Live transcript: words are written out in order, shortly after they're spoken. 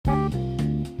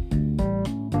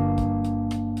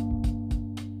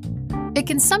It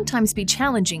can sometimes be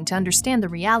challenging to understand the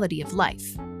reality of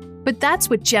life. But that's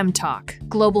what Gem Talk,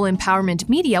 Global Empowerment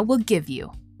Media, will give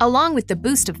you, along with the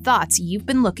boost of thoughts you've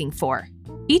been looking for.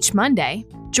 Each Monday,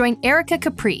 join Erica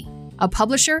Capri, a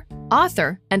publisher,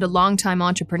 author, and a longtime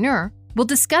entrepreneur, will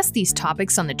discuss these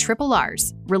topics on the triple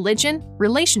R's: religion,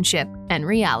 relationship, and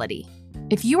reality.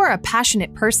 If you are a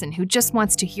passionate person who just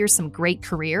wants to hear some great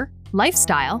career,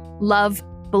 lifestyle, love,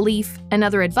 belief, and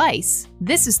other advice,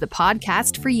 this is the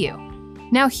podcast for you.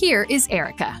 Now here is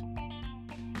Erica.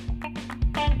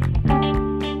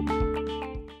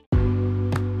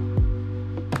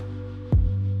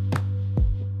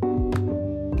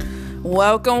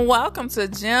 Welcome to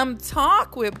Gem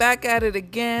Talk. We're back at it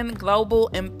again. Global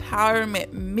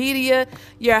Empowerment Media.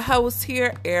 Your host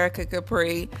here, Erica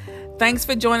Capri. Thanks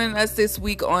for joining us this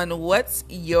week on What's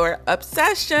Your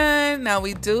Obsession? Now,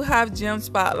 we do have Gem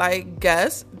Spotlight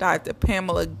guest, Dr.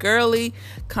 Pamela Gurley,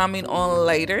 coming on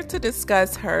later to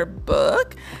discuss her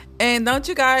book. And don't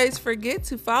you guys forget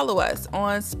to follow us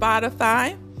on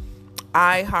Spotify,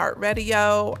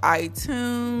 iHeartRadio,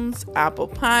 iTunes, Apple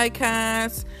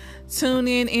Podcasts,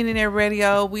 TuneIn, Internet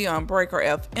Radio. We on Breaker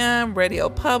FM, Radio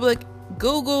Public,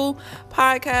 Google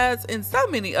Podcasts, and so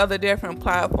many other different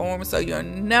platforms. So you'll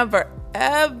never,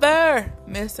 ever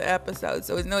miss an episode.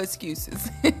 So there's no excuses.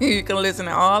 You can listen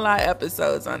to all our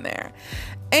episodes on there.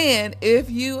 And if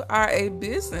you are a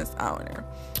business owner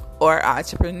or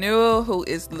entrepreneur who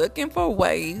is looking for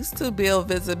ways to build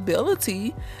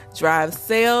visibility, drive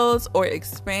sales, or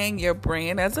expand your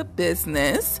brand as a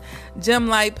business,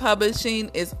 Gemlight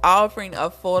Publishing is offering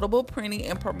affordable printing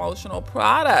and promotional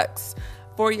products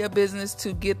for your business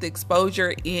to get the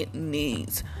exposure it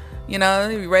needs. You know,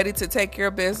 you're ready to take your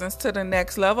business to the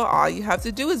next level. All you have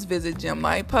to do is visit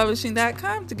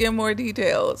gemlightpublishing.com to get more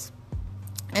details.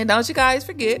 And don't you guys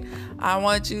forget, I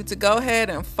want you to go ahead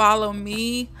and follow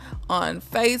me on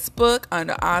Facebook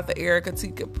under author Erica T.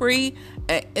 Capri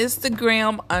and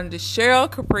Instagram under Cheryl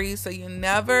Capri, so you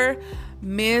never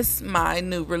miss my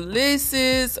new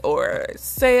releases or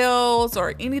sales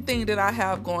or anything that I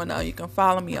have going on. You can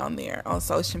follow me on there on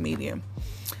social media.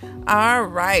 All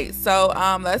right, so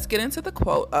let's get into the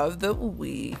quote of the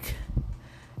week.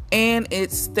 And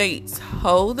it states,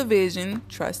 hold the vision,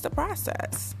 trust the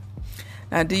process.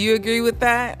 Now, do you agree with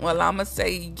that? Well, I'm going to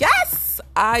say, yes,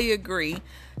 I agree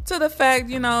to the fact,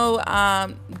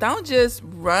 don't just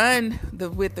run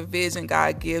with the vision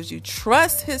God gives you.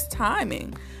 Trust his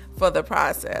timing for the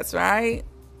process, right?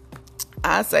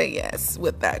 I say yes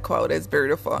with that quote. It's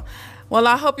beautiful. Well,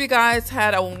 I hope you guys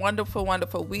had a wonderful,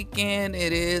 wonderful weekend.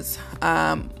 It is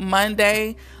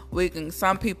Monday.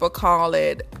 Some people call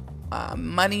it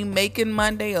Money Making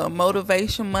Monday or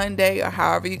Motivation Monday, or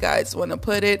however you guys want to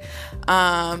put it.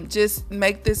 Just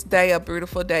make this day a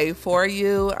beautiful day for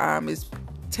you. It's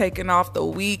taking off the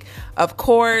week. Of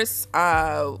course,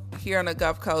 here on the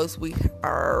Gulf Coast, we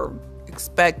are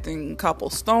expecting a couple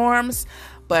storms.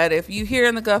 But if you're here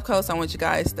in the Gulf Coast, I want you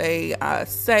guys to stay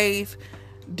safe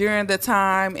during the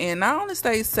time, and not only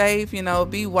stay safe,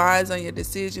 be wise on your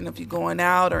decision if you're going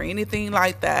out or anything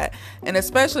like that. And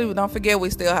especially, don't forget, we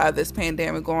still have this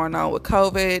pandemic going on with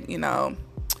COVID.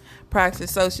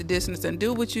 Practice social distance and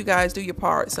do what you guys do your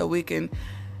part so we can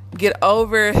get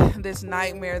over this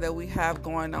nightmare that we have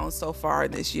going on so far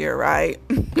this year, right?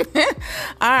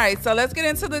 All right, so let's get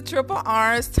into the triple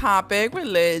R's topic,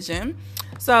 religion.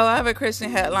 So I have a Christian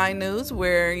headline news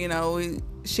where, we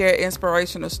share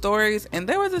inspirational stories. And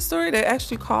there was a story that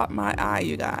actually caught my eye,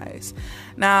 you guys.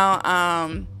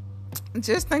 Now,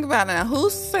 just think about it. Now, who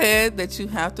said that you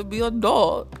have to be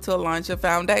adult to launch a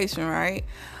foundation, right?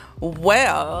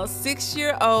 Well,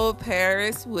 6-year-old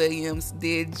Paris Williams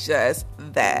did just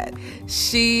that.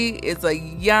 She is a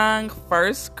young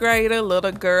first grader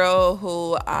little girl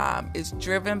who is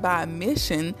driven by a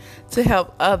mission to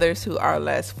help others who are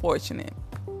less fortunate.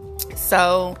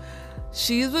 So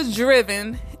she was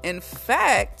driven, in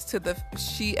fact,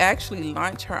 she actually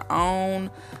launched her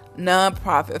own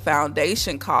nonprofit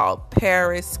foundation called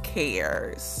Paris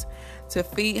Cares to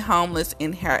feed homeless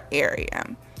in her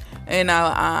area.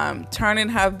 Turning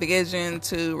her vision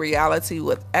to reality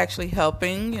with actually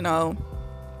helping,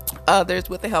 others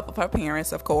with the help of her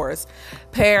parents, of course.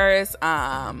 Paris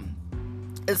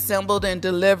assembled and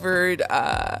delivered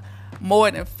more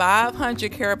than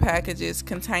 500 care packages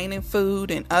containing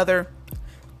food and other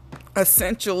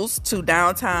essentials to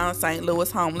downtown St.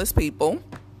 Louis homeless people,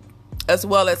 as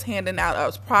well as handing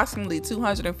out approximately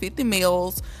 250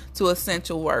 meals to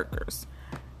essential workers.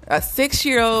 A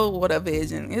 6-year-old with a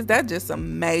vision. Is that just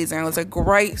amazing? It was a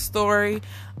great story.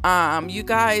 You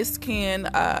guys can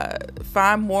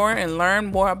find more and learn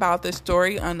more about this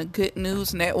story on the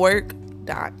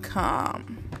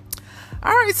goodnewsnetwork.com.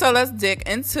 All right, so let's dig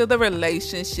into the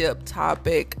relationship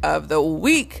topic of the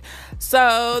week.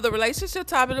 So the relationship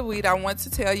topic of the week, I want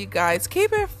to tell you guys,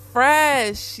 keep it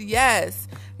fresh. Yes.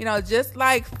 Just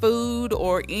like food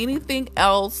or anything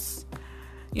else,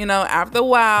 after a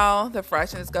while, the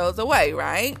freshness goes away,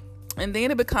 right? And then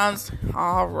it becomes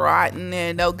all rotten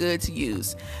and no good to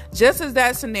use. Just as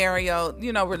that scenario,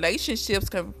 relationships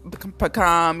can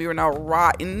become,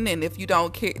 rotten. And if you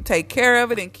don't take care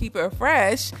of it and keep it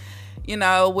fresh,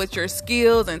 with your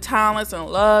skills and talents and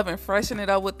love and freshen it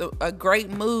up with a great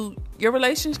mood, your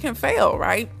relationship can fail,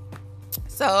 right?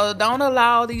 So don't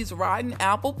allow these rotten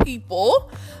apple people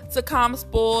to come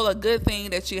spoil a good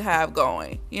thing that you have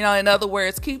going. In other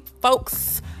words, keep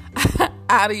folks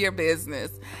out of your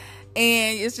business.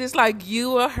 And it's just like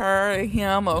you or her or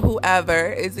him or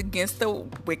whoever is against the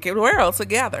wicked world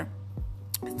together.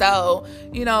 So,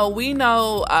 we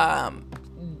know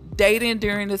dating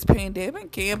during this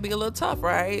pandemic can be a little tough,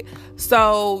 right?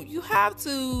 So you have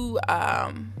to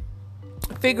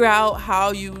figure out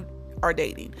how you are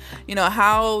dating.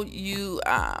 How you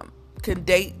can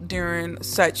date during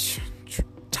such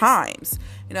times.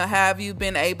 Have you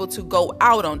been able to go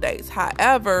out on dates?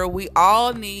 However, we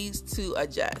all need to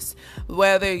adjust.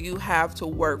 Whether you have to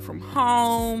work from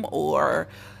home or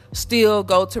still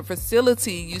go to a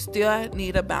facility, you still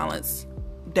need a balanced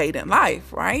dating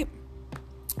life, right?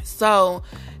 So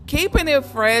keeping it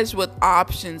fresh with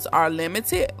options are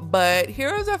limited, but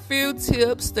here's a few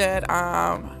tips that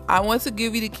I want to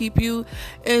give you to keep you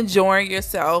enjoying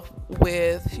yourself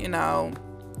with,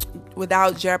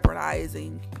 without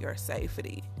jeopardizing your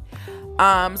safety.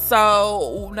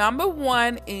 So number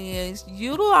one is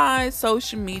utilize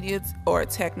social media or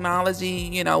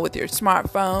technology, with your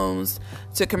smartphones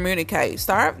to communicate.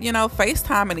 Start,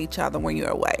 FaceTiming each other when you're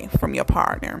away from your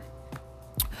partner.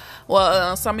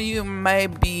 Well, some of you may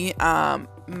be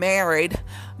married,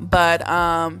 but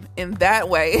in that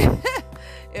way,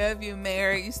 if you're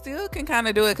married, you still can kind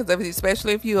of do it, because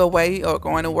especially if you're away or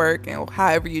going to work and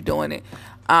however you're doing it,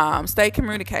 stay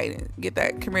communicating, get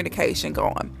that communication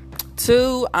going.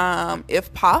 2,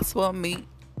 if possible, meet,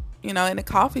 in a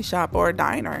coffee shop or a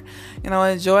diner,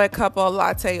 enjoy a cup of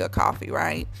latte or coffee,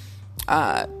 right?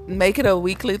 Make it a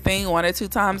weekly thing, 1 or 2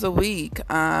 times a week.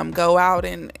 Go out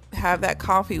and have that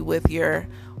coffee with your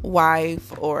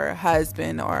wife or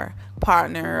husband or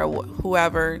partner or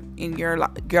whoever in your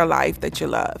life that you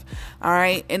love. All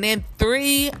right. And then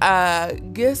 3,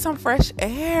 get some fresh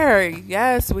air.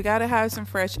 Yes, we got to have some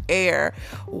fresh air.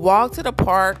 Walk to the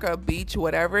park or beach,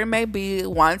 whatever it may be,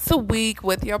 once a week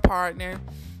with your partner.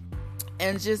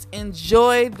 And just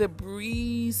enjoy the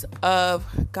breeze of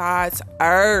God's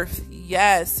earth.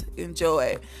 Yes,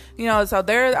 enjoy it. So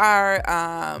there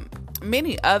are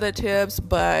many other tips,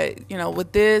 but,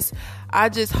 with this, I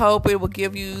just hope it will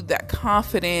give you that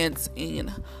confidence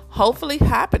and hopefully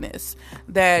happiness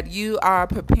that you are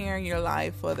preparing your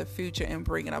life for the future and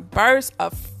bringing a burst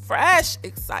of fresh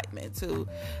excitement to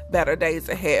better days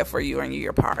ahead for you and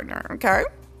your partner. Okay.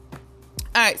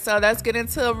 All right, so let's get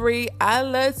into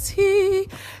reality.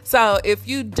 So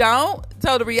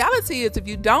the reality is if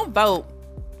you don't vote,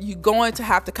 you're going to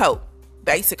have to cope,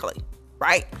 basically,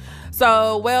 right?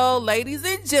 So, ladies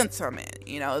and gentlemen,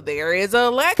 there is an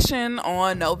election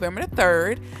on November the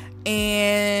 3rd,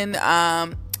 and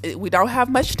we don't have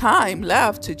much time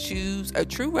left to choose a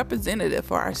true representative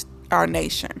for our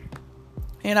nation.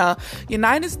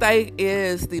 United States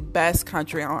is the best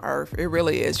country on earth. It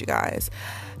really is, you guys.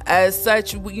 As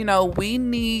such, we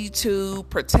need to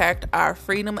protect our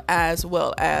freedom as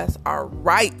well as our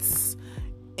rights.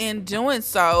 In doing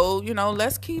so,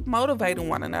 let's keep motivating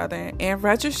one another and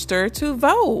register to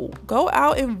vote. Go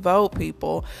out and vote,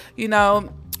 people.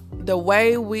 The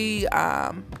way we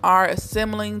are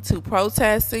assembling to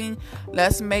protesting,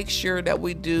 let's make sure that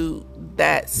we do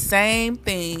that same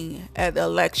thing at the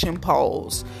election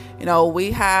polls.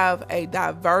 We have a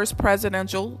diverse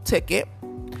presidential ticket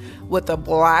with a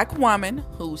Black woman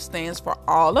who stands for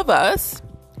all of us.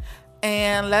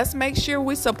 And let's make sure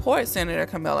we support Senator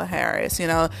Kamala Harris.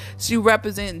 She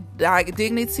represents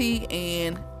dignity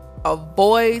and a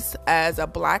voice as a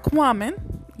Black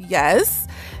woman. Yes.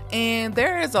 And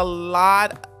there is a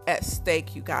lot at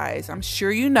stake, you guys. I'm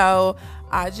sure you know.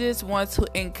 I just want to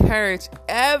encourage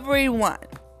everyone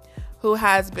who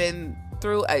has been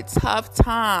through a tough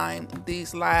time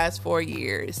these last 4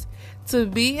 years to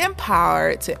be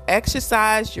empowered to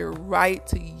exercise your right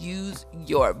to use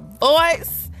your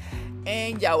voice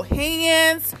and your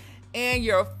hands and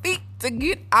your feet to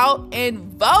get out and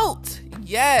vote.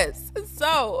 Yes.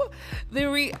 So the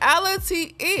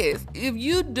reality is, if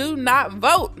you do not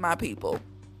vote, my people,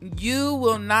 you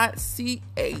will not see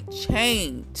a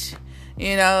change.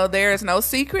 There is no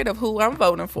secret of who I'm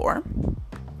voting for.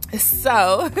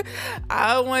 So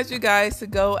I want you guys to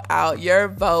go out. Your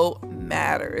vote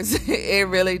matters. It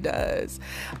really does.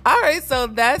 All right, so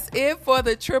that's it for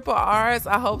the Triple R's.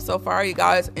 I hope so far you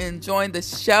guys enjoying the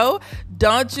show.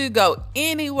 Don't you go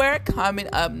anywhere. Coming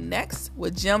up next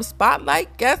with Gem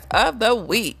Spotlight Guest of the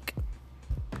Week.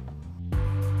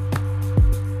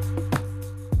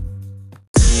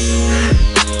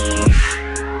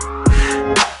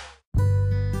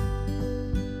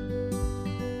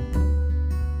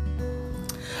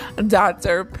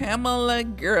 Dr. Pamela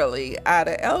Gurley out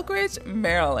of Elkridge,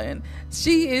 Maryland.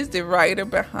 She is the writer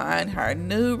behind her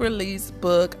new release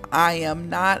book, I Am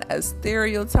Not a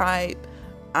Stereotype,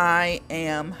 I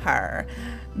Am Her.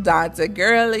 Dr.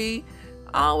 Gurley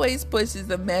always pushes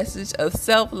the message of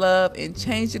self-love and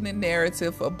changing the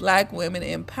narrative for Black women,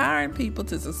 empowering people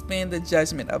to suspend the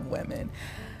judgment of women.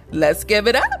 Let's give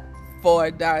it up for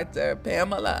Dr.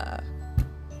 Pamela.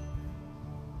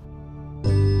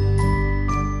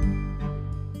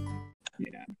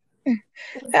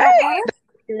 Hey,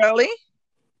 Really?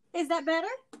 is that better?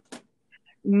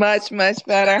 Much, much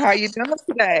better. How are you doing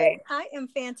today? I am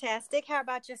fantastic. How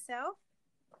about yourself?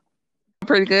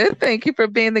 Pretty good. Thank you for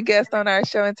being the guest on our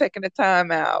show and taking the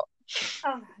time out.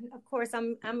 Oh, of course.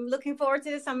 I'm looking forward to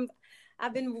this.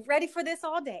 I've been ready for this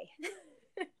all day.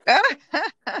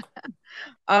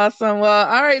 Awesome. Well,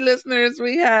 all right, listeners,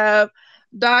 we have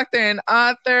Dr. and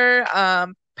author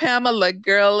Pamela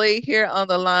Gurley here on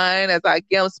the line as our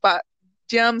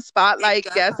Gem Spotlight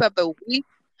Guest of the Week.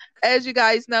 As you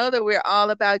guys know, that we're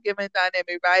all about giving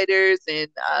dynamic writers and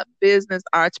business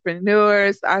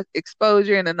entrepreneurs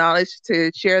exposure and the knowledge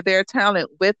to share their talent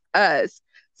with us.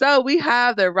 So we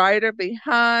have the writer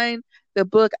behind the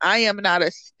book, I Am Not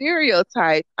a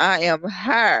Stereotype, I Am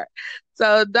Her.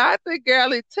 So Dr.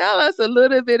 Gurley, tell us a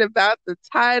little bit about the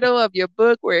title of your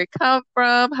book, where it come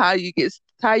from, how you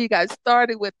got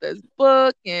started with this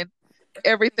book and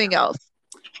everything else.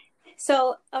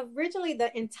 So originally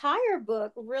the entire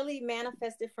book really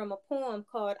manifested from a poem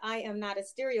called I Am Not a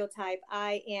Stereotype,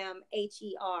 I Am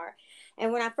HER.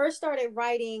 And when I first started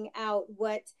writing out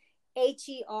what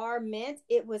HER meant,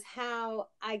 it was how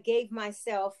I gave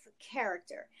myself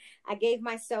character. I gave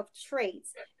myself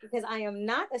traits, because I am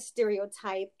not a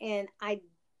stereotype, and I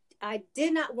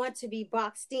did not want to be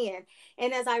boxed in.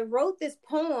 And as I wrote this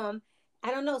poem, I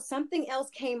don't know, something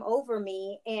else came over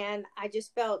me, and I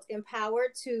just felt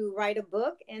empowered to write a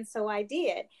book. And so I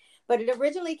did. But it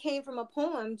originally came from a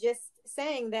poem just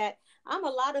saying that I'm a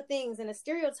lot of things, and a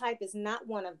stereotype is not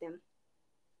one of them.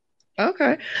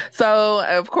 Okay. So,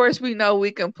 of course, we know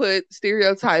we can put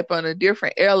stereotype on a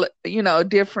different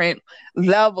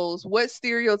levels. What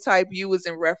stereotype you was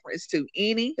in reference to?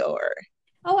 Any or?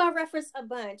 Oh, I referenced a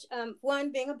bunch.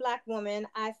 One, being a Black woman,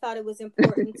 I thought it was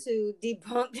important to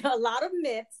debunk a lot of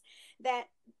myths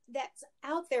that's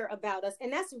out there about us.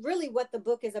 And that's really what the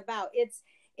book is about.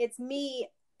 It's me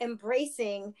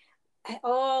embracing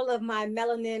all of my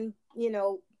melanin,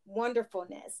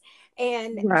 wonderfulness,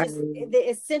 and just the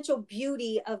essential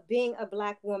beauty of being a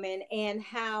Black woman, and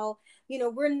how,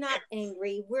 we're not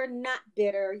angry, we're not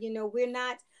bitter, we're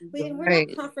not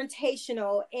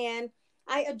confrontational. And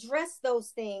I address those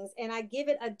things, and I give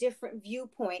it a different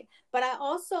viewpoint. But I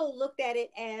also looked at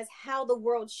it as how the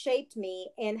world shaped me,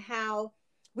 and how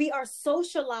we are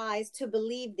socialized to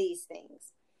believe these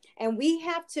things. And we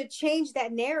have to change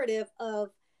that narrative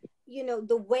of,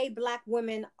 the way Black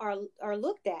women are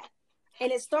looked at. And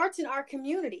it starts in our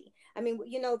community. I mean,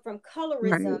 from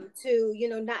colorism to,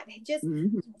 not just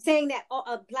saying that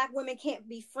Black women can't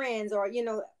be friends, or,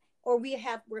 or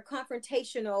we're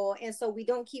confrontational, and so we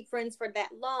don't keep friends for that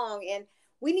long. And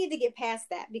we need to get past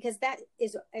that, because that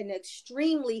is an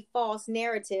extremely false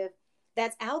narrative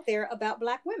that's out there about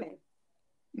Black women.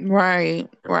 Right.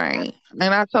 And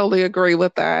I totally agree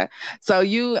with that. So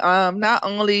you not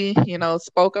only,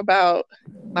 spoke about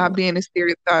not being a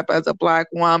stereotype as a Black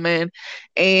woman,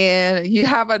 and you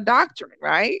have a doctorate,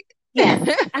 right?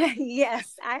 Yes.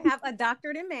 Yes, I have a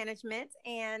doctorate in management,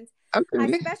 and okay.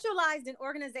 I specialized in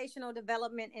organizational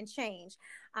development and change.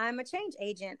 I'm a change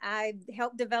agent. I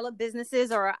help develop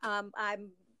businesses, or I'm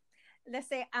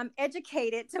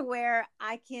educated to where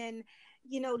I can,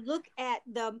 look at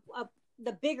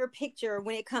the bigger picture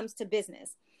when it comes to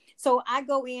business. So I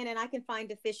go in and I can find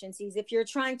deficiencies. If you're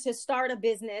trying to start a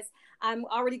business, I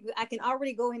can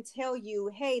already go and tell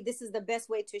you, hey, this is the best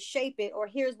way to shape it, or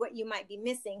here's what you might be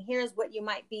missing. Here's what you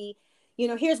might be,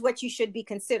 here's what you should be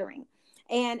considering.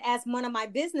 And as one of my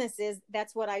businesses,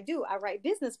 that's what I do. I write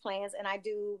business plans and I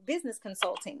do business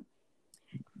consulting.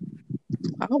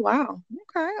 Oh, wow.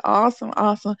 Okay. Awesome.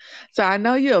 Awesome. So I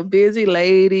know you're a busy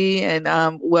lady and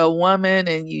woman,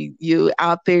 and you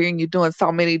out there and you're doing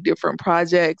so many different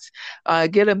projects.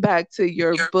 Getting back to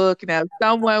your book, now if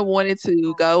someone wanted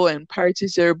to go and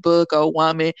purchase your book, or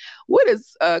woman, what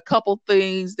is a couple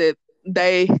things that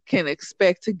they can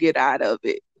expect to get out of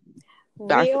it,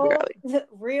 Dr. Gurley?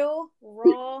 Real,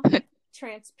 raw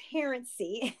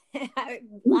transparency. I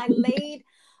laid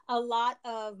a lot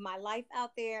of my life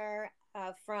out there.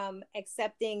 From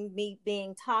accepting me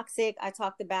being toxic. I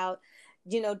talked about,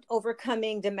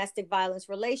 overcoming domestic violence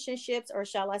relationships, or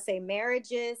shall I say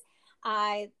marriages.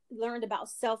 I learned about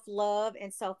self-love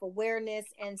and self-awareness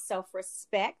and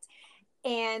self-respect.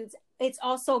 And it's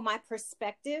also my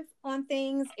perspective on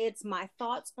things. It's my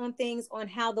thoughts on things, on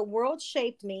how the world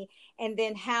shaped me, and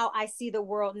then how I see the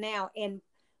world now. And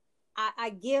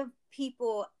I give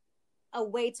people a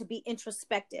way to be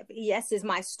introspective. Yes, is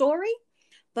my story.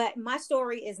 But my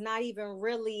story is not even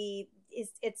really,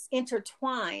 it's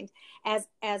intertwined as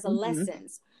a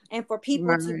lessons. And for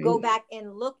people to go back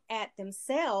and look at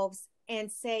themselves and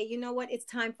say, you know what, it's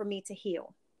time for me to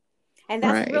heal. And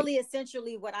that's really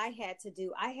essentially what I had to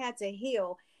do. I had to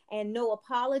heal, and no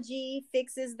apology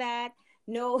fixes that.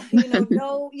 No,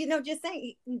 just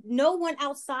saying, no one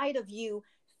outside of you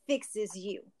fixes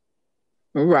you.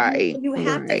 Right. You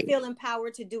have to feel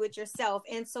empowered to do it yourself.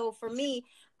 And so for me,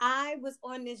 I was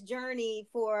on this journey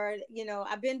for,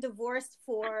 I've been divorced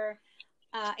for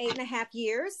 8.5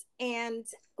 years. And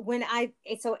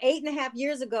so 8.5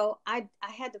 years ago, I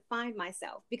had to find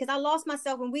myself, because I lost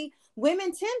myself. And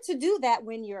women tend to do that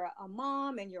when you're a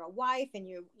mom and you're a wife and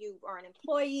you are an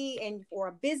employee and or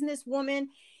a businesswoman.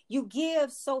 You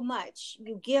give so much,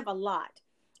 you give a lot.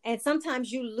 And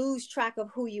sometimes you lose track of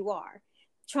who you are,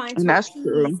 trying to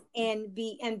appease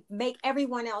and make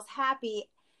everyone else happy.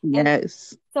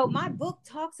 Yes. And so my book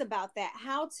talks about that,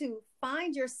 how to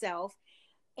find yourself,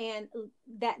 and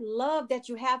that love that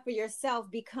you have for yourself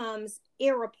becomes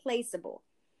irreplaceable.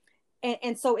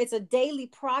 And so it's a daily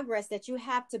progress that you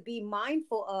have to be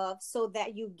mindful of, so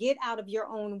that you get out of your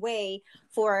own way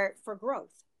for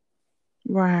growth.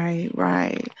 Right.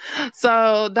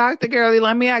 So, Dr. Gurley,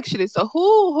 let me ask you this. So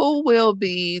who will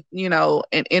be,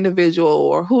 an individual,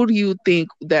 or who do you think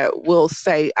that will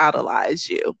say idolize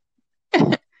you?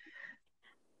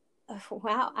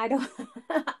 Wow, I don't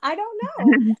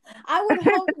know.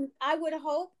 I would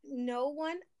hope no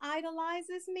one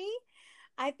idolizes me.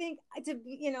 I think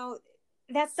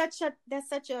that's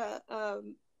such a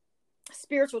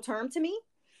spiritual term to me.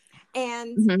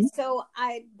 And so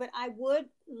I would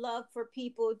love for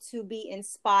people to be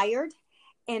inspired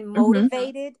and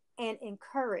motivated and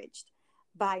encouraged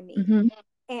by me.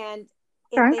 And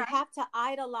if they have to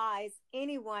idolize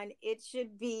anyone, it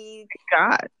should be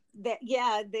God. That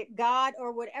God,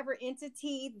 or whatever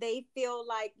entity they feel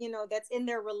like, that's in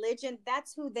their religion.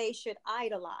 That's who they should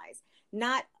idolize,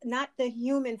 not the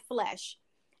human flesh.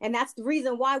 And that's the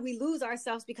reason why we lose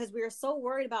ourselves, because we are so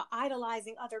worried about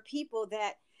idolizing other people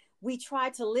that we try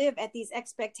to live at these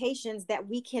expectations that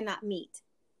we cannot meet.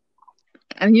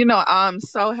 And, I'm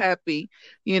so happy,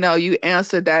 you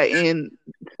answered that in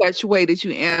such a way that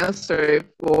you answered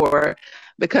for,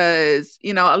 because,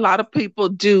 a lot of people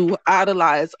do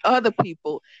idolize other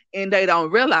people and they don't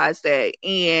realize that.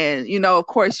 And, of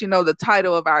course, the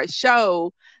title of our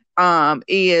show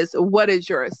is what is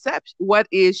your obsession? What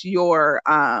is your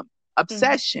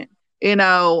obsession? A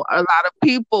lot of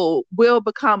people will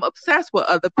become obsessed with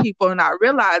other people and not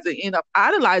realize it, end up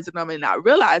idolizing them and not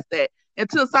realize that,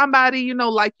 until somebody,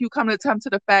 like you, come to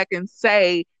the fact and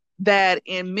say that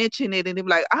and mention it, and they're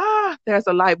like, there's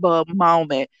a light bulb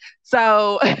moment.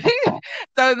 So,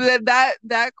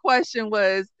 that question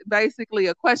was basically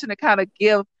a question to kind of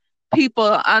give people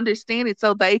understanding,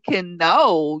 so they can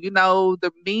know,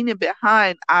 the meaning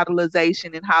behind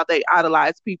idolization and how they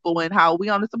idolize people, and how we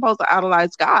aren't supposed to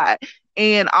idolize God.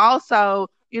 And also,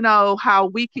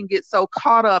 how we can get so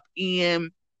caught up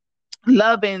in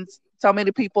loving so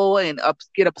many people and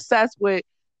get obsessed with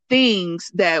things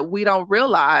that we don't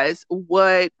realize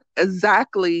what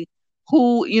exactly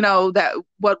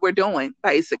what we're doing,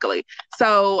 basically.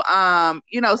 So,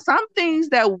 some things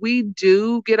that we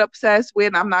do get obsessed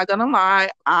with, I'm not going to lie,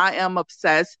 I am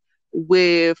obsessed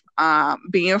with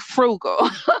being frugal.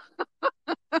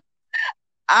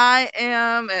 I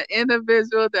am an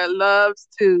individual that loves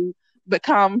to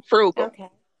become frugal,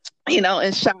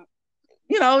 and shop,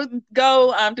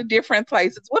 go to different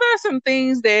places. What are some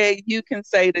things that you can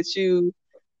say that you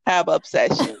have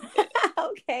obsession with?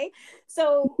 Okay.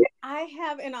 So I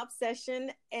have an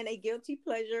obsession and a guilty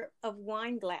pleasure of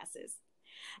wine glasses.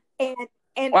 And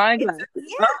Wine it's glasses.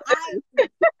 yeah,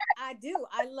 I do.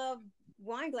 I love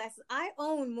wine glasses. I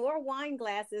own more wine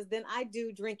glasses than I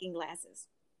do drinking glasses.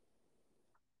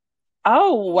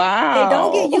 Oh, They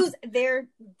don't get wow. used.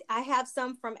 I have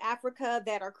some from Africa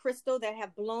that are crystal that have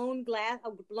a blown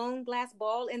glass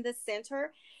ball in the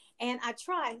center. And I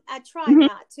try Mhm.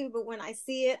 not to, but when I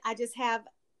see it, I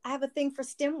have a thing for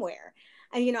stemware.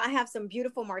 And I have some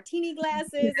beautiful martini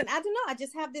glasses, and I don't know, I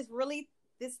just have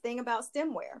this thing about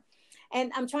stemware.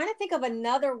 And I'm trying to think of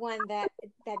another one that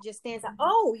just stands out.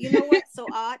 Oh, you know what? So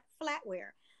odd, flatware.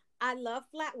 I love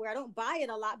flatware. I don't buy it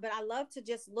a lot, but I love to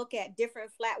just look at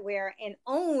different flatware and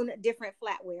own different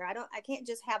flatware. I can't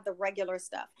just have the regular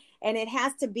stuff. And it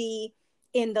has to be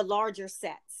in the larger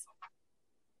sets.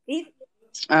 Even,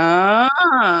 Ah.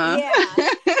 yeah.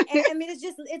 And I mean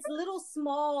it's little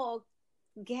small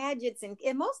gadgets and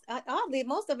oddly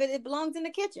most of it belongs in the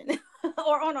kitchen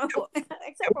or on a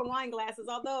except for wine glasses,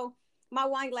 although my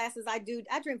wine glasses I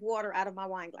drink water out of my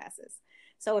wine glasses,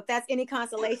 so if that's any You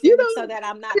consolation so know, that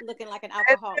I'm not looking like an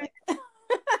alcoholic.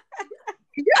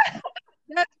 yeah,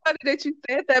 that's funny that you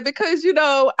said that because,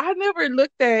 I never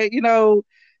looked at,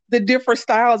 the different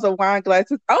styles of wine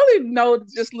glasses. I only know to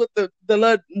just look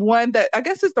the one that I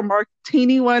guess it's the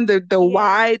martini one, the Yeah.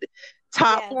 wide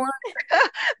top Yes. one.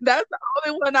 That's the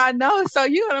only one I know. So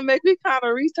you're gonna make me kind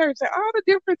of research all the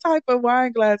different type of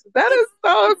wine glasses. That is it's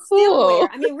so it's stemware. cool.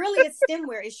 I mean, really, it's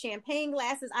stemware. It's champagne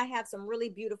glasses. I have some really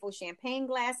beautiful champagne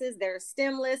glasses. They're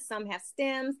stemless. Some have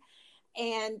stems,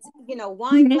 and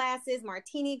wine Mhm. glasses,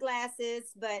 martini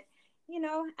glasses. But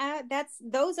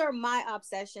those are my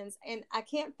obsessions, and I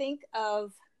can't think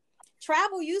of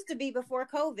travel. Used to be before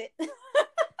COVID.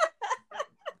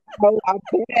 Oh, I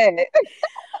bet.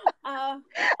 uh,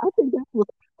 I think that's what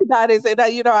that is. And I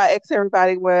asked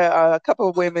everybody where a couple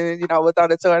of women, was on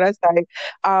the tour. And I say,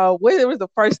 what was the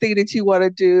first thing that you want to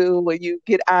do when you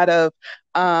get out of,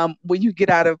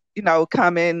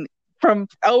 coming from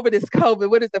over this COVID?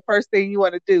 What is the first thing you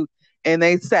want to do? And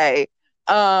they say,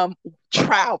 um,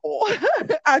 travel.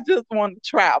 I just want to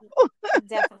travel.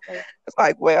 Definitely. It's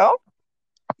like, well,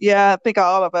 yeah, I think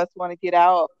all of us want to get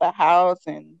out of the house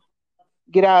and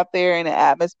get out there in the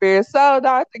atmosphere. So,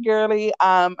 Dr. Gurley,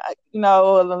 a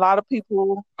lot of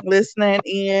people listening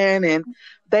in and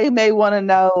they may want to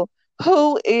know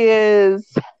who is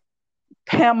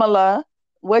Pamela,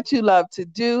 what you love to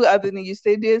do, other than you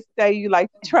said this day you like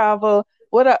to travel.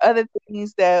 What are other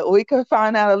things that we can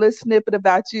find out a little snippet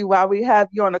about you while we have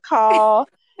you on the call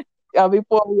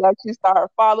before we actually start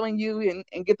following you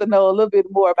and get to know a little bit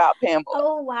more about Pamela?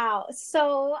 Oh wow.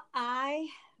 So I'll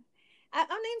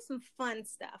name some fun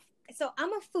stuff. So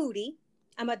I'm a foodie.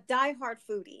 I'm a diehard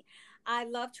foodie. I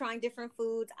love trying different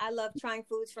foods. I love trying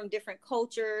foods from different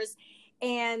cultures.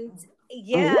 And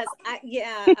yes,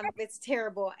 it's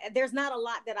terrible. There's not a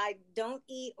lot that I don't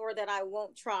eat or that I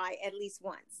won't try at least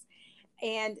once.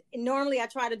 And normally I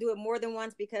try to do it more than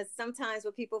once because sometimes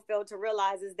what people fail to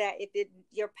realize is that if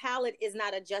your palate is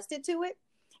not adjusted to it,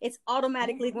 it's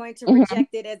automatically going to Mhm.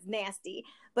 reject it as nasty.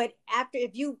 But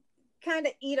if you kind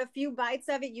of eat a few bites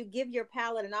of it, you give your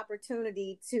palate an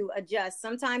opportunity to adjust.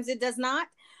 Sometimes it does not,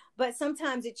 but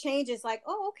sometimes it changes like,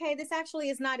 oh, okay, this actually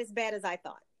is not as bad as I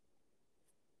thought.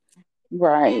 And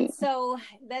Right. so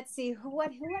let's see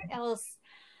what else.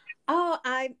 Oh,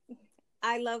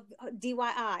 I love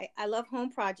DIY. I love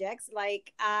home projects.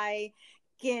 Like I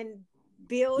can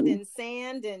build and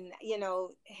sand and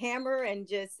hammer and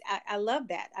I love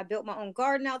that. I built my own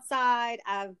garden outside.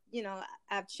 I've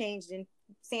changed in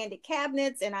sanded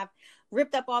cabinets, and I've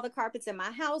ripped up all the carpets in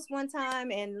my house one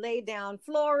time and laid down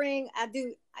flooring.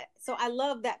 So I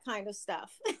love that kind of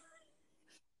stuff.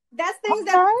 That's things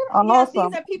that, Okay. yeah, things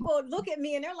Awesome. that people look at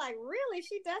me and they're like, really,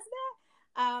 she does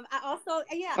that. I also,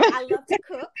 yeah, I love to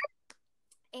cook,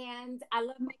 and I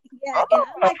love making, yeah, and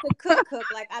I like to cook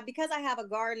like because I have a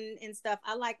garden and stuff.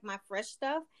 I like my fresh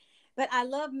stuff, but I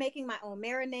love making my own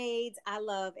marinades. I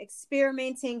love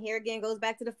experimenting. Here again goes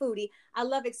back to the foodie. I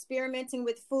love experimenting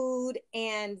with food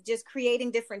and just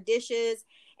creating different dishes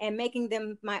and making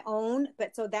them my own.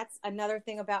 But so that's another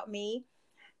thing about me.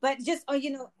 But just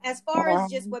as far as Wow.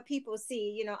 just what people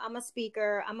see, I'm a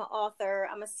speaker, I'm an author,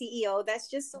 I'm a CEO. That's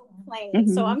just so plain.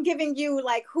 So Mhm. I'm giving you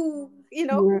like Yeah. who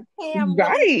Pam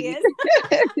really Right. is.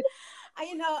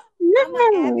 I, I'm an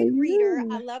Yeah. avid reader.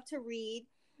 I Yeah. love to read.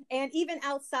 And even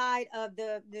outside of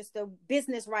the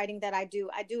business writing that I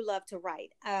do love to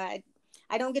write. I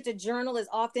don't get to journal as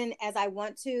often as I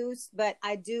want to, but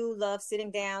I do love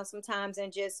sitting down sometimes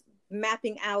and just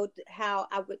mapping out how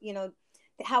I would,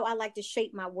 how I like to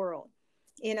shape my world.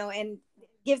 and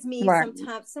gives me Right.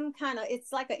 sometimes some kind of,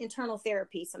 it's like an internal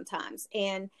therapy sometimes.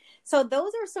 And so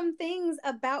those are some things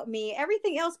about me.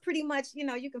 Everything else pretty much,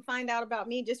 you can find out about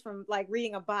me just from like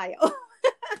reading a bio.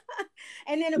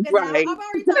 And then because Right. I've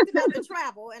already talked about the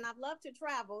travel, and I've loved to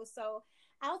travel. So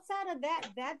outside of that,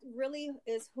 that really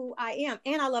is who I am.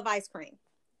 And I love ice cream.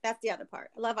 That's the other part.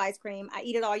 I love ice cream. I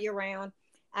eat it all year round.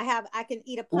 I can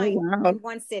eat a pint in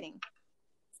one sitting.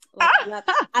 Like,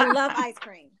 I love ice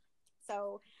cream.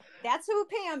 So that's who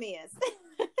Pam is.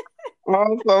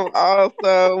 Awesome.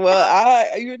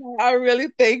 Well, I really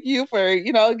thank you for,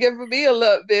 giving me a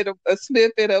little bit of a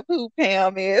snippet of who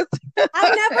Pam is.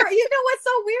 I never, what's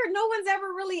so weird? No one's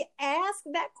ever really asked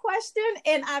that question,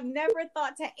 and I've never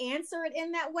thought to answer it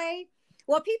in that way.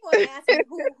 Well, people have asked me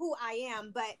who I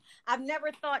am, but I've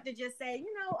never thought to just say,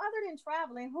 other than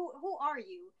traveling, who are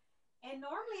you? And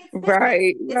normally it's business.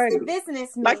 Right. It's the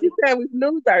business me. Like you said, we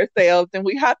lose ourselves and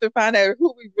we have to find out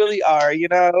who we really are,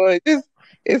 It's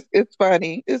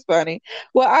funny. It's funny.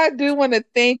 Well, I do want to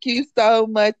thank you so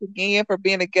much again for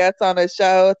being a guest on the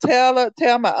show.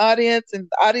 Tell my audience and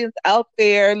the audience out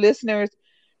there, listeners,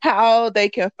 how they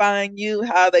can find you,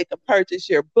 how they can purchase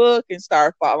your book and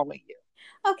start following you.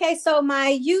 Okay, so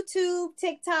my YouTube,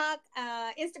 TikTok,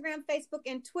 Instagram, Facebook,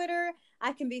 and Twitter,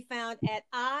 I can be found at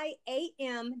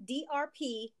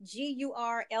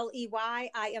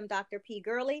IAMDRPGURLEY. I am Dr. P.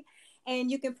 Gurley.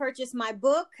 And you can purchase my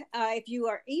book. If you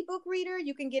are an ebook reader,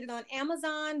 you can get it on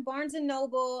Amazon, Barnes &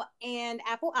 Noble, and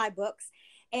Apple iBooks.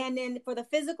 And then for the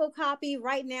physical copy,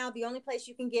 right now, the only place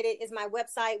you can get it is my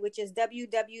website, which is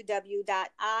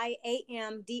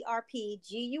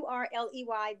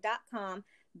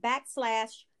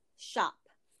www.iamdrpgurley.com/shop.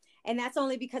 And that's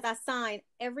only because I sign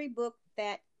every book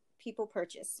that people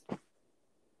purchase.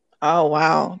 Oh,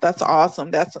 wow. That's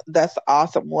awesome. That's an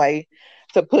awesome way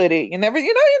to put it. You never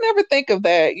think of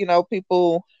that.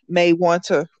 People may want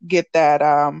to get that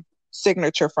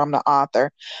signature from the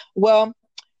author. Well,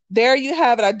 there you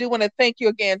have it. I do want to thank you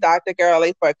again, Dr.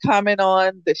 Gurley, for coming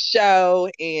on the show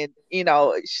and,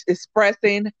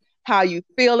 expressing how you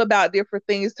feel about different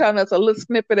things, telling us a little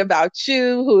snippet about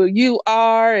you, who you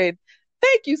are, and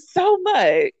thank you so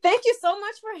much. Thank you so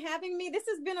much for having me. This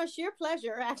has been a sheer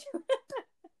pleasure, actually.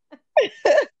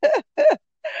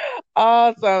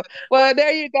 Awesome. Well,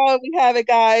 there you go. We have it,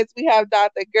 guys. We have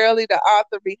Dr. Gurley, the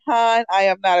author behind I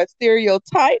Am Not a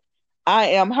Stereotype. I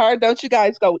Am Her. Don't you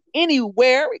guys go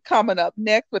anywhere. We're coming up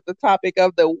next with the topic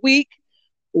of the week.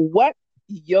 What's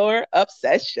your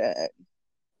obsession?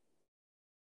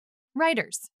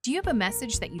 Writers, do you have a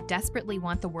message that you desperately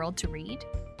want the world to read?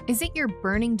 Is it your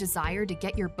burning desire to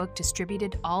get your book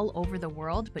distributed all over the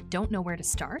world but don't know where to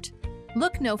start?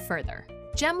 Look no further.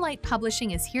 Gemlight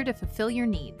Publishing is here to fulfill your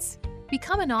needs.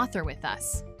 Become an author with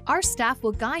us. Our staff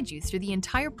will guide you through the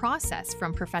entire process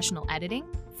from professional editing,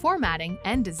 formatting,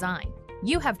 and design.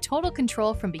 You have total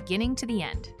control from beginning to the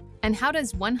end. And how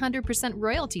does 100%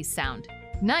 royalties sound?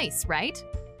 Nice, right?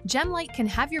 Gemlight can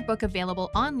have your book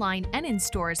available online and in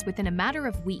stores within a matter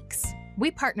of weeks. We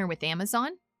partner with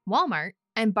Amazon, Walmart,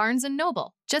 and Barnes &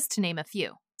 Noble, just to name a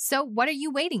few. So what are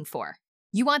you waiting for?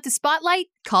 You want the spotlight?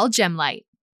 Call Gemlight.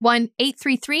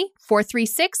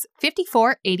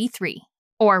 1-833-436-5483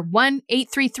 or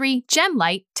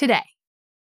 1-833-GEMLIGHT today.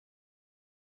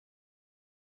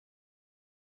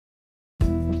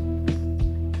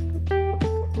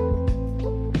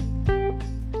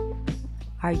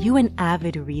 Are you an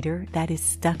avid reader that is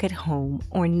stuck at home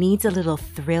or needs a little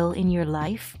thrill in your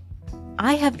life?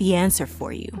 I have the answer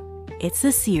for you. It's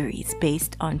a series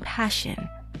based on passion,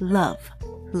 love,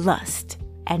 lust,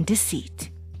 and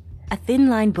deceit. A Thin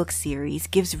Line book series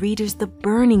gives readers the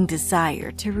burning desire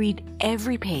to read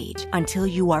every page until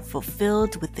you are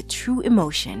fulfilled with the true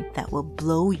emotion that will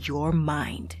blow your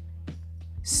mind.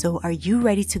 So are you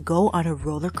ready to go on a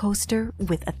roller coaster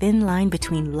with a thin line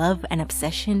between love and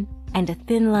obsession and a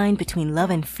thin line between love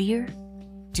and fear?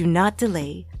 Do not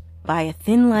delay. Buy a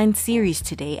Thin Line series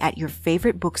today at your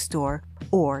favorite bookstore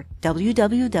or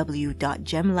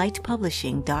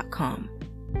www.gemlightpublishing.com.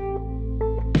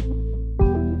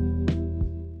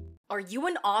 Are you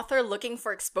an author looking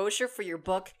for exposure for your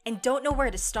book and don't know where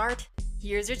to start?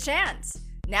 Here's your chance.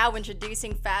 Now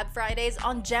introducing Fab Fridays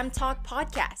on Gem Talk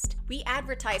Podcast. We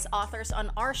advertise authors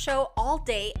on our show all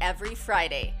day, every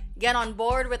Friday. Get on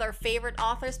board with our favorite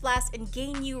Authors Blast and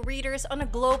gain new readers on a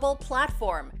global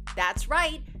platform. That's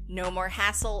right, no more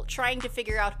hassle trying to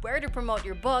figure out where to promote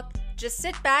your book. Just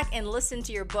sit back and listen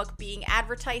to your book being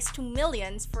advertised to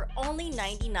millions for only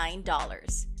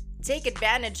 $99. Take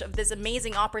advantage of this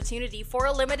amazing opportunity for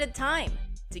a limited time.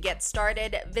 To get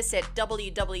started, visit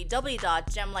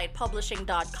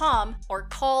www.gemlightpublishing.com or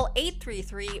call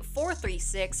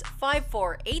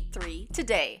 833-436-5483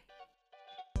 today.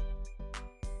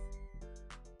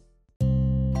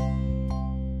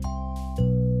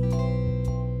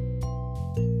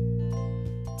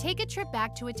 Take a trip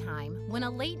back to a time when a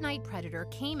late-night predator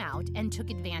came out and took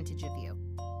advantage of you.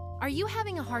 Are you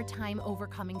having a hard time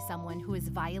overcoming someone who has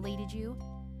violated you?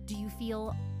 Do you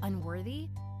feel unworthy?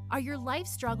 Are your life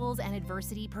struggles and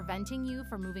adversity preventing you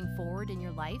from moving forward in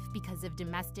your life because of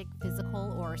domestic,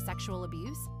 physical, or sexual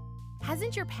abuse?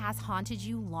 Hasn't your past haunted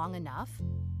you long enough?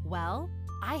 Well,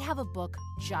 I have a book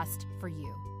just for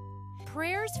you.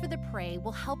 Prayers for the Prey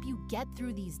will help you get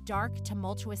through these dark,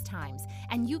 tumultuous times,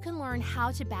 and you can learn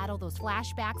how to battle those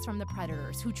flashbacks from the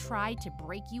predators who tried to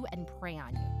break you and prey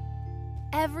on you.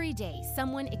 Every day,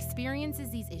 someone experiences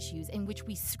these issues in which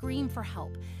we scream for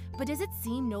help, but does it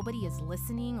seem nobody is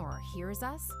listening or hears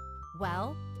us?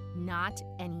 Well, not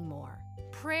anymore.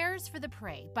 Prayers for the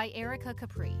Prey by Erica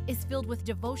Capri is filled with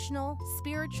devotional,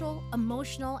 spiritual,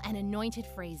 emotional, and anointed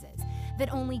phrases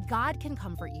that only God can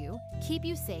comfort you, keep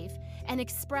you safe, and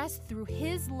express through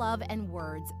His love and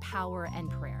words, power, and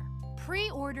prayer.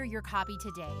 Pre-order your copy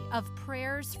today of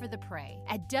Prayers for the Prey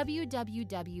at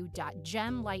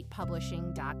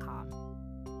www.gemlightpublishing.com.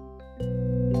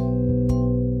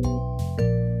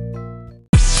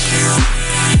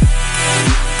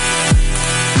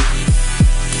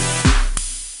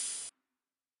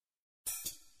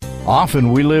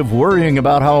 Often we live worrying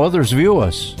about how others view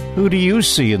us. Who do you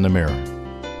see in the mirror?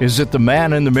 Is it the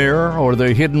man in the mirror or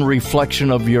the hidden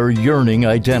reflection of your yearning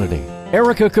identity?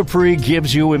 Erica Capri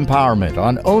gives you empowerment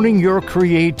on owning your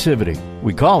creativity.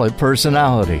 We call it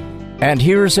personality. And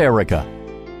here's Erica.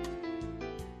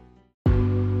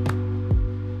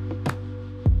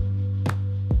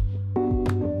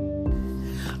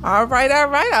 All right.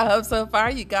 I hope so far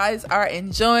you guys are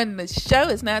enjoying the show.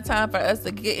 It's now time for us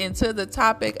to get into the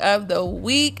topic of the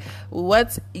week.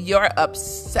 What's your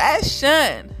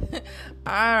obsession?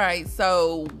 All right.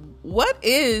 So what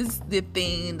is the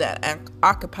thing that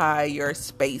occupy your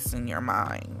space in your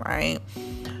mind, right?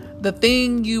 The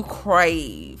thing you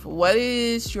crave. What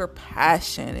is your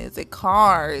passion? Is it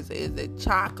cars? Is it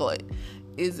chocolate?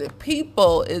 Is it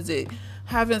people? Is it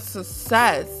having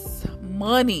success,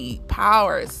 money,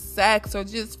 power, sex, or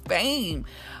just fame?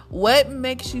 What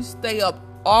makes you stay up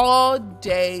all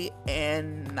day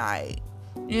and night?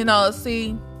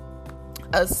 See,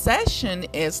 obsession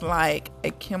is like a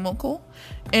chemical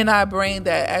in our brain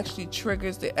that actually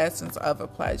triggers the essence of a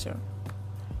pleasure.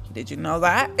 Did you know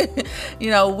that?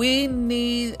 We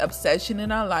need obsession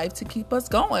in our life to keep us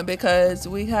going because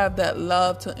we have that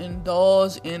love to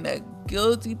indulge in that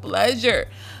guilty pleasure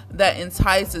that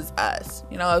entices us.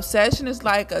 Obsession is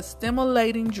like a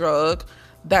stimulating drug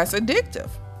that's addictive.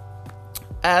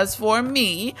 As for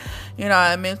me,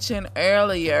 I mentioned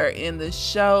earlier in the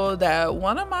show that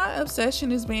one of my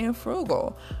obsession is being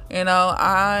frugal.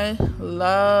 I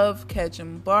love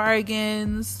catching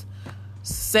bargains,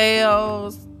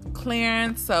 sales,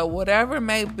 clearance, so whatever it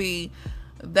may be.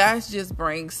 That just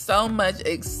brings so much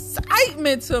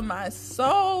excitement to my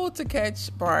soul to catch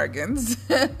bargains.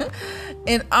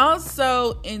 And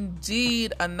also,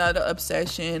 indeed, another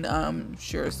obsession, I'm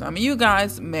sure some of you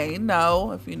guys may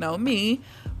know, if you know me,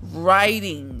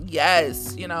 writing.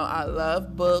 Yes, I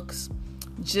love books.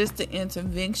 Just the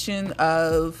intervention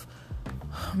of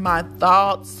my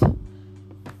thoughts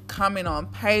coming on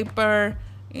paper.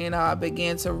 I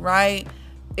began to write.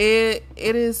 It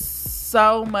is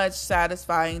so much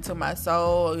satisfying to my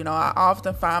soul. I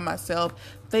often find myself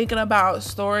thinking about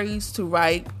stories to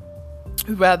write,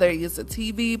 whether it's a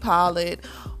TV pilot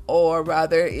or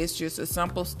whether it's just a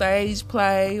simple stage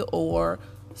play or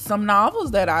some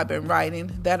novels that I've been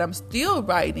writing that I'm still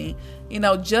writing.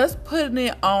 Just putting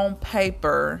it on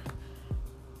paper,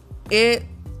 it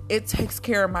takes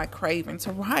care of my craving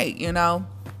to write.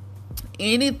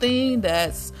 Anything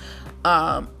that's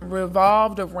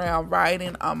revolved around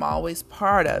writing, I'm always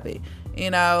part of it.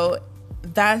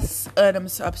 That's an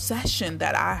obsession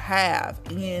that I have,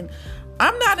 and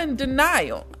I'm not in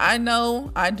denial. I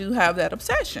know I do have that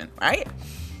obsession, right?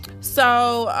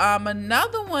 So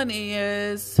another one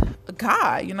is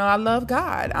God. I love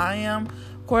God. I am,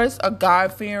 of course, a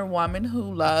God-fearing woman who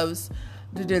loves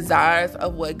the desires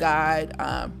of what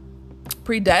God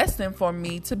predestined for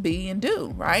me to be and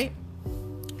do, right?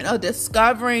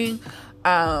 Discovering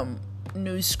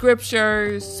new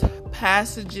scriptures,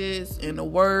 passages in the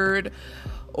Word,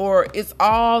 or it's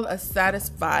all a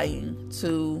satisfying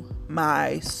to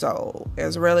my soul.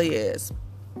 It really is.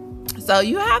 So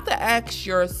you have to ask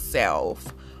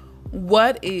yourself,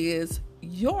 what is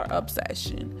your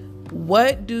obsession?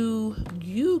 What do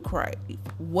you crave?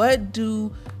 What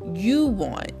do you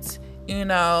want?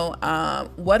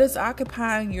 What is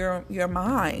occupying your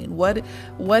mind?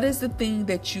 What is the thing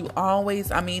that you always,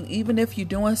 even if you're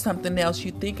doing something else,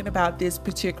 you're thinking about this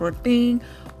particular thing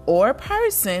or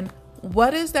person,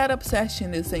 what is that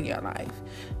obsession is in your life?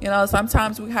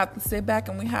 Sometimes we have to sit back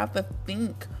and we have to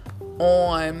think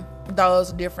on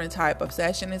those different type of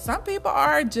obsession. And some people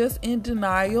are just in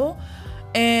denial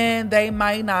and they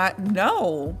might not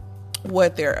know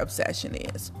what their obsession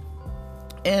is.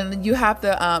 And you have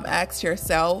to ask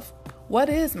yourself, what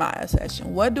is my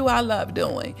obsession? What do I love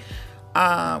doing?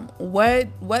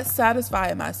 What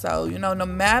satisfies my soul? No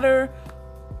matter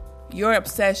your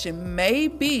obsession may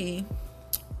be,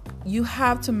 you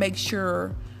have to make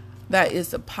sure that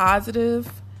it's a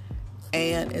positive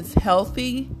and it's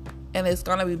healthy and it's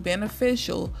going to be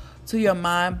beneficial to your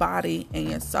mind, body, and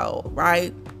your soul,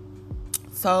 right?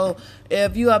 So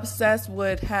if you're obsessed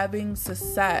with having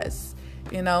success,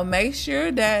 make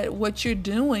sure that what you're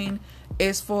doing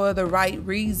is for the right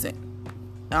reason.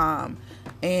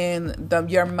 And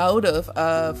your motive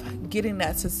of getting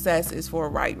that success is for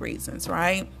right reasons,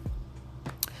 right?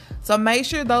 So make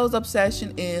sure those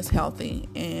obsession is healthy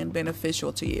and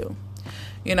beneficial to you.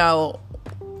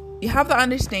 You have to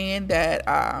understand that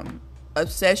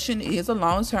obsession is a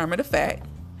long-term effect.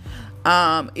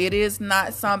 It is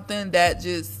not something that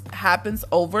just happens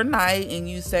overnight and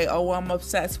you say, oh, I'm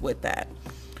obsessed with that.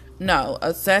 No,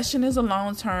 obsession is a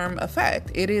long-term effect.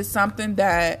 It is something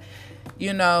that,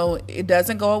 it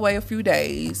doesn't go away a few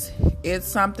days. It's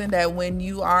something that when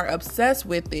you are obsessed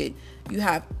with it, you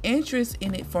have interest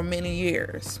in it for many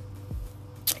years.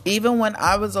 Even when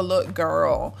I was a little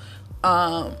girl,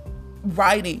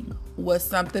 writing was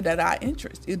something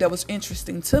that was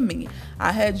interesting to me.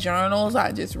 I had journals.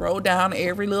 I just wrote down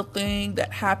every little thing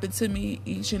that happened to me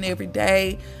each and every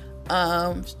day.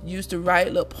 Used to write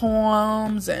little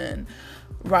poems and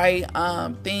write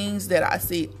things that I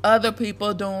see other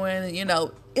people doing.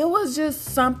 It was just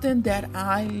something that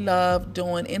I loved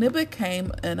doing, and it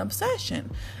became an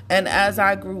obsession. And as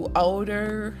I grew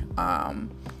older,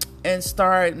 and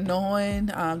started knowing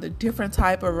the different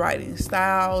type of writing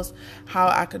styles, how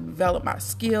I could develop my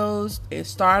skills. It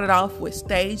started off with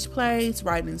stage plays,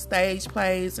 writing stage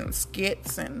plays and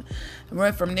skits, and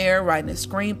went from there writing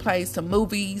screenplays to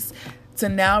movies to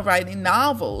now writing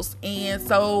novels. And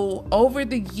so over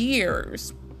the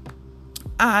years,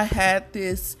 I had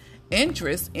this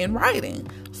interest in writing.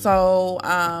 So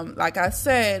like I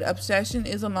said, obsession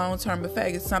is a long-term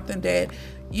effect. It's something that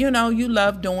you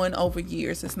love doing over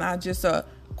years. It's not just a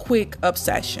quick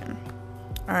obsession.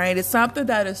 All right, it's something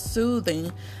that is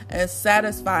soothing and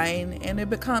satisfying, and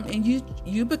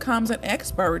you becomes an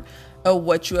expert of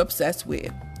what you're obsessed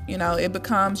with. It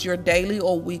becomes your daily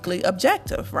or weekly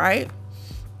objective, right?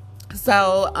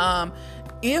 So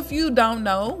if you don't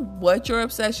know what your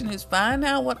obsession is, find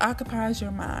out what occupies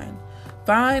your mind.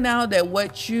 Find out that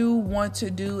what you want to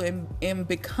do and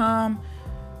become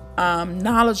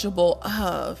knowledgeable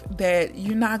of, that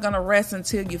you're not going to rest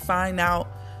until you find out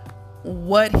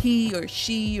what he or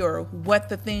she or what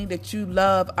the thing that you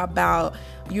love about,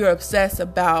 you're obsessed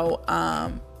about,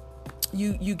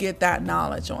 you get that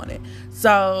knowledge on it.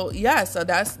 So so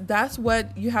that's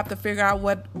what you have to figure out,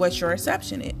 what your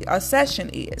obsession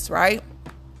is, right?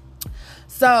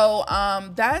 So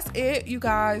that's it, you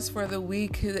guys, for the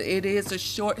week. It is a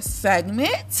short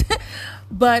segment,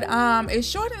 but it's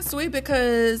short and sweet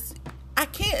because I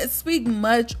can't speak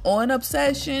much on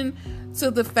obsession,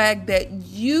 to the fact that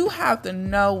you have to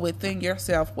know within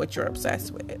yourself what you're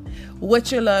obsessed with,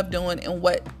 what you love doing, and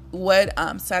what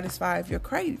satisfies your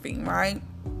craving, right?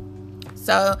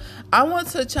 So I want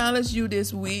to challenge you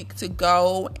this week to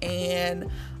go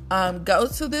and go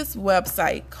to this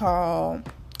website called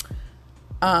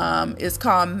it's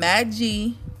called Magi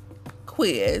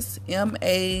Quiz,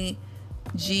 Magi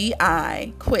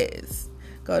Quiz.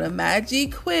 Go to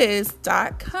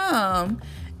magiquiz.com,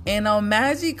 and on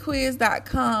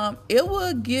magiquiz.com it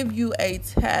will give you a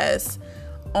test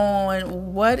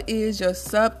on what is your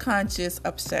subconscious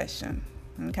obsession.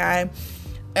 Okay,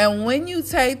 and when you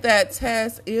take that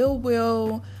test, it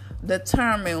will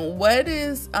determine what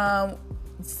is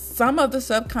some of the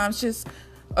subconscious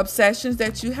obsessions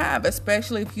that you have,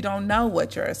 especially if you don't know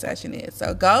what your obsession is.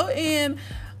 So go in,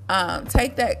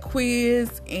 take that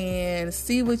quiz and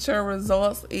see what your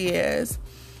results is,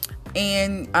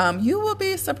 and you will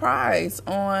be surprised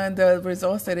on the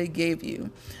results that it gave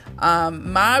you.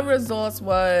 My results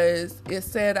was, it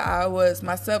said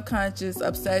my subconscious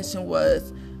obsession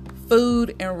was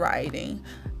food and writing,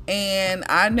 and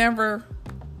I never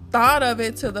thought of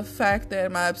it to the fact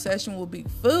that my obsession will be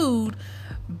food,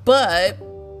 but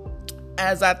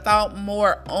as I thought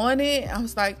more on it, I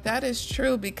was like, that is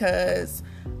true, because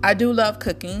I do love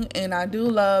cooking and I do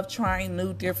love trying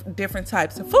new different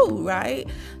types of food, right?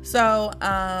 So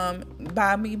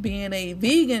by me being a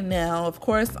vegan now, of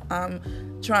course,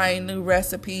 I'm trying new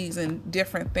recipes and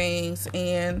different things.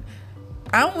 And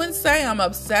I wouldn't say I'm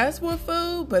obsessed with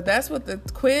food, but that's what the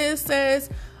quiz says.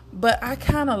 But I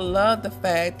kind of love the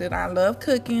fact that I love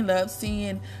cooking, love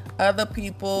seeing other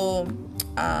people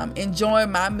enjoy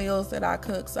my meals that I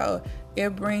cook. So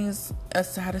it brings a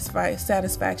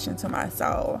satisfaction to my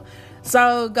soul.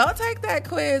 So go take that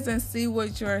quiz and see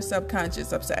what your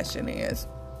subconscious obsession is.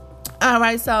 All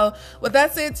right, so well,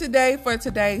 that's it today for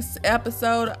today's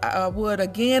episode. I would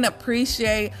again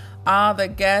appreciate all the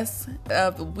guests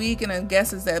of the week and the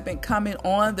guests that have been coming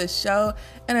on the show,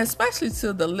 and especially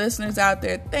to the listeners out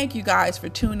there. Thank you guys for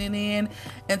tuning in.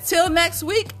 Until next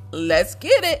week, let's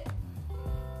get it.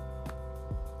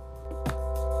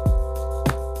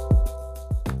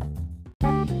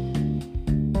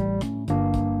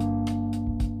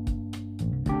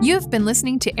 You've been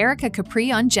listening to Erica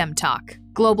Capri on Gem Talk,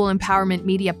 Global Empowerment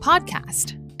Media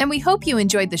podcast, and we hope you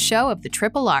enjoyed the show of the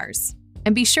Triple R's.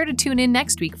 And be sure to tune in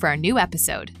next week for our new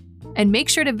episode. And make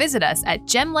sure to visit us at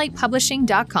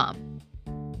gemlightpublishing.com.